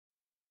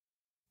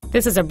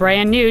This is a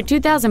brand new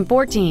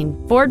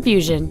 2014 Ford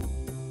Fusion.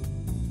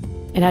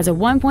 It has a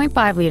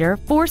 1.5-liter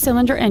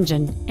four-cylinder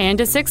engine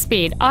and a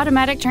 6-speed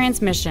automatic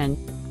transmission.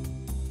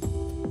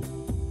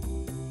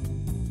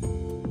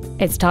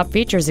 Its top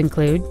features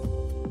include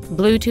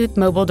Bluetooth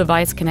mobile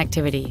device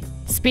connectivity,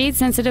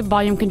 speed-sensitive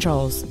volume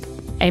controls,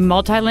 a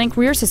multi-link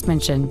rear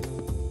suspension,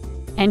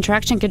 and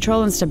traction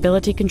control and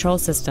stability control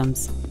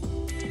systems.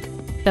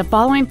 The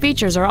following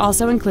features are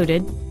also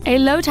included: a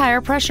low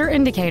tire pressure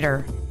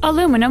indicator,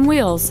 aluminum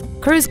wheels,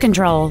 cruise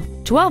control,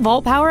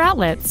 12-volt power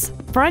outlets,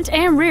 front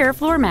and rear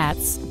floor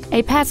mats,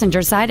 a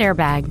passenger side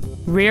airbag,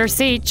 rear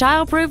seat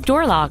child-proof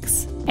door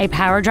locks, a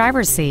power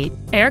driver's seat,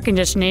 air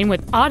conditioning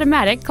with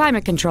automatic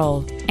climate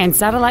control, and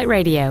satellite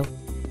radio.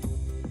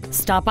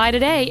 Stop by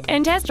today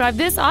and test drive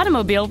this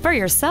automobile for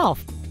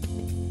yourself.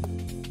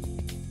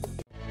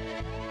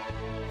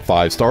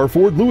 5-Star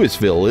Ford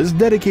Lewisville is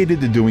dedicated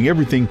to doing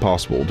everything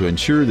possible to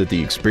ensure that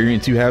the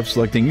experience you have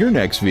selecting your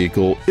next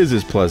vehicle is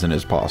as pleasant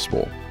as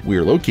possible. We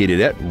are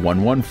located at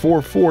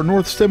 1144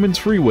 North Stemmons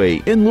Freeway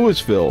in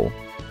Lewisville.